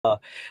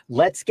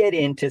Let's get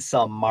into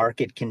some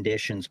market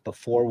conditions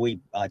before we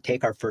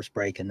take our first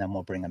break, and then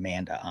we'll bring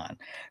Amanda on.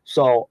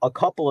 So, a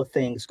couple of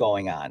things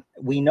going on.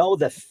 We know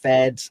the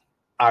Feds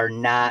are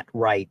not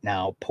right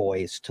now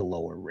poised to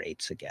lower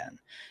rates again.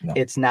 No.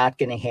 It's not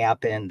going to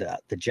happen.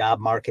 The job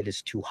market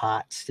is too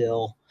hot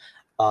still.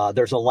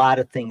 There's a lot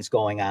of things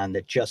going on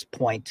that just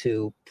point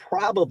to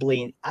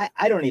probably,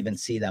 I don't even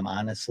see them,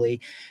 honestly,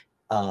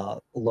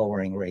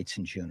 lowering rates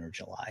in June or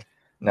July.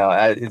 No,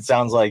 it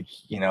sounds like,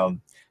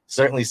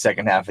 certainly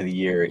second half of the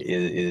year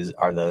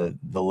are the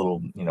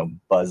little,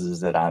 buzzes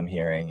that I'm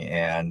hearing.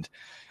 And,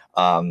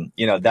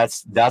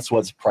 that's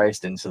what's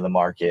priced into the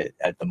market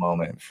at the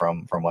moment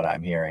from what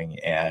I'm hearing.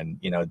 And,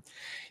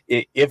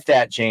 if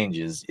that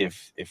changes,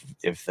 if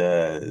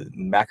the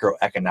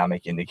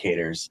macroeconomic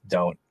indicators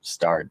don't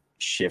start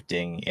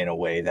shifting in a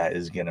way that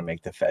is going to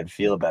make the Fed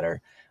feel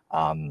better,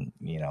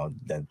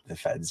 the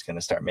Fed's going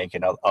to start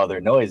making other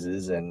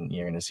noises, and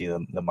you're going to see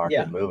the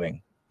market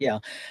moving. Yeah,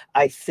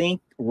 I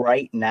think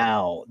right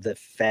now the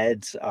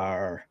Feds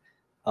are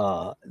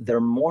they're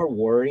more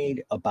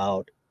worried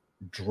about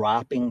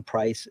dropping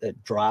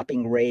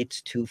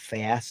rates too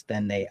fast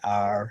than they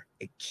are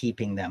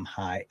keeping them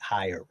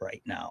higher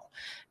right now,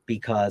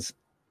 because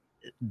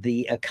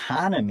the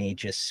economy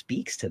just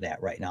speaks to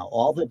that right now.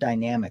 All the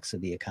dynamics of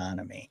the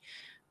economy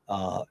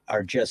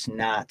are just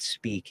not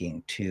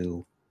speaking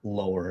to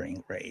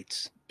lowering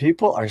rates.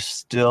 People are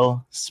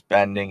still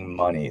spending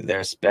money.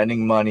 They're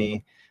spending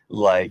money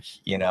like,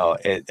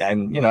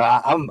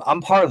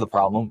 I'm part of the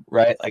problem,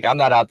 right? Like, I'm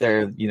not out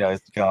there,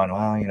 going,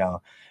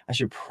 well, I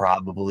should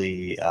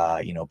probably,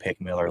 pick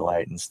Miller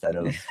Lite instead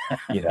of,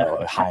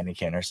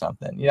 Heineken or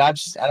something. I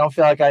don't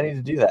feel like I need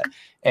to do that.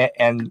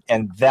 And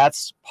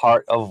that's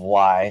part of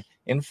why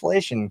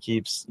inflation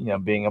keeps,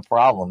 being a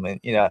problem.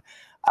 And,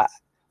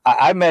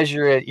 I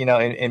measure it,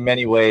 in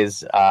many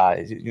ways.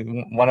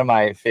 One of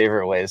my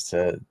favorite ways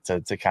to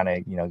kind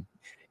of,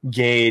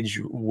 gauge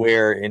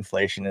where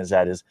inflation is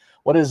at is,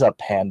 what is a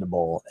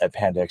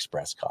Panda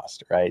Express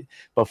cost, right?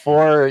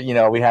 Before,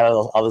 we had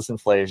all this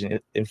inflation,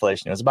 it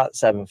was about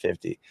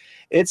 $7.50.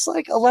 It's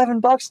like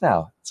 $11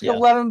 now. It's like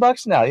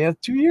 $11 now.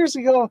 2 years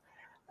ago,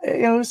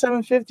 it was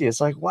 $7.50. It's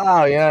like,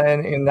 wow,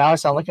 and now I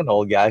sound like an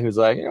old guy who's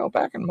like,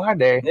 back in my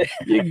day,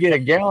 you could get a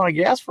gallon of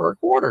gas for a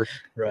quarter.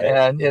 Right.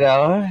 And,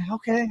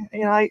 okay,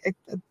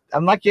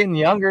 I'm not getting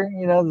younger.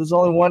 There's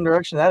only one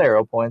direction that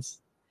arrow points.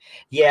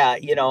 Yeah,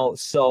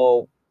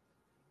 so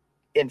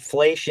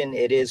inflation,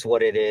 it is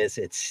what it is.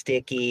 It's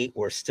sticky.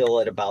 We're still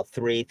at about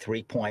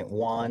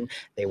 3.1.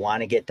 They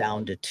want to get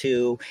down to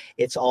 2.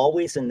 It's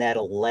always in that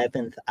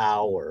 11th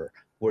hour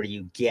where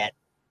you get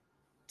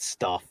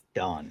stuff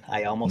done.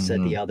 I almost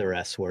said the other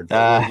S word,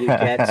 but where you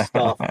get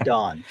stuff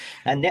done.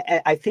 And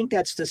I think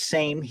that's the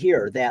same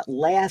here. That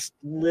last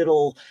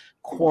little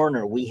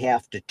corner we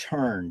have to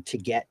turn to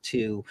get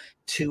to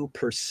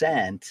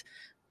 2%.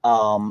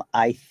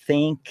 I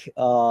think,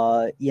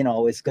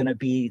 is going to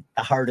be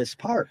the hardest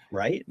part,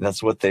 right?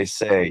 That's what they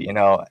say,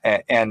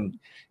 and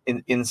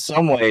in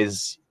some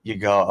ways you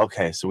go,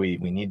 okay, so we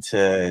need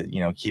to,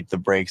 keep the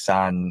brakes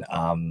on,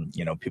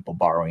 people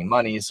borrowing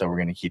money. So we're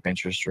going to keep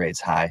interest rates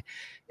high.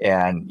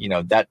 And,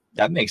 that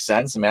makes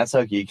sense. I mean, that's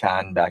how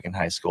econ back in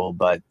high school.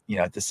 But,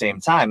 at the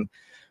same time,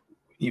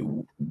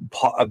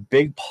 a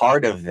big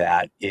part of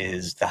that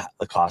is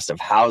the cost of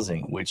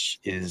housing, which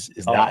is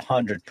not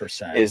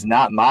 100% is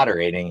not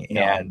moderating,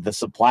 and the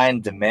supply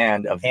and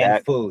demand of and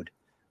that food.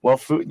 Well,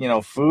 food.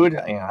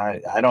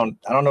 I don't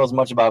know as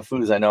much about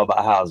food as I know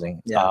about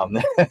housing. Yeah.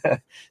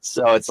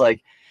 So it's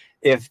like,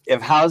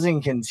 if housing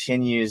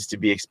continues to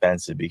be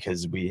expensive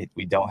because we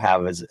don't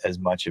have as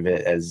much of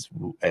it as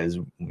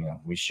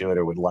we should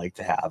or would like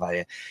to have,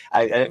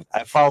 I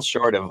fall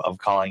short of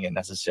calling it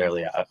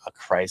necessarily a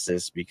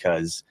crisis,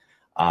 because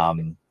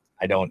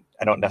I don't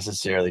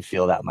necessarily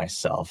feel that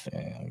myself.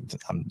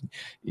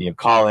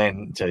 Call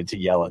in to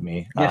yell at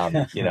me,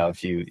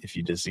 if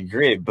you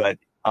disagree. But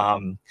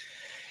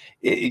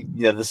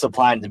the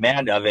supply and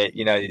demand of it,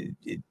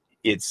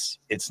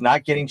 it's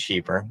not getting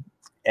cheaper.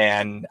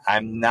 And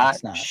I'm not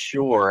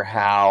sure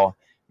how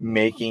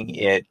making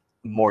it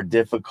more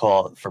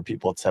difficult for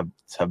people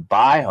to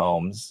buy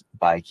homes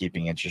by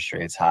keeping interest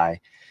rates high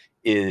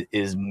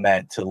is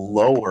meant to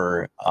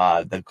lower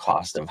the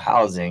cost of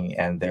housing,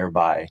 and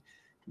thereby,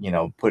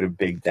 put a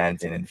big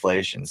dent in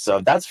inflation. So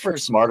that's for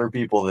smarter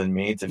people than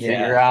me to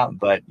figure out.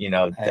 But,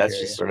 that's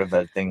just sort of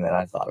a thing that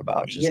I thought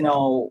about.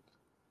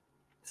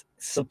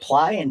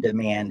 Supply and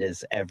demand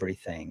is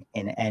everything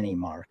in any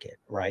market,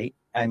 right?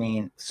 I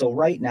mean, so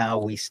right now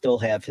we still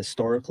have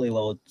historically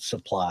low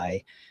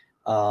supply.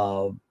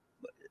 Home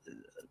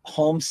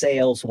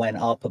sales went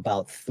up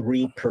about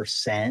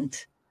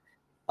 3%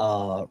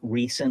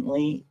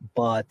 recently,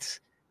 but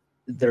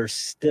they're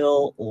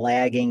still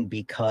lagging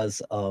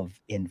because of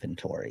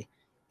inventory.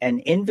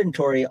 And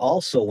inventory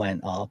also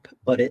went up,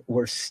 but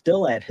we're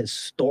still at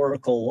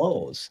historical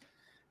lows.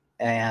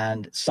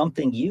 And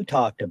something you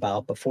talked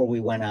about before we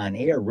went on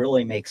air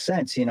really makes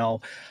sense. A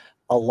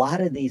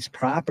lot of these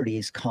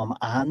properties come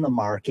on the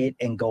market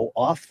and go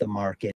off the market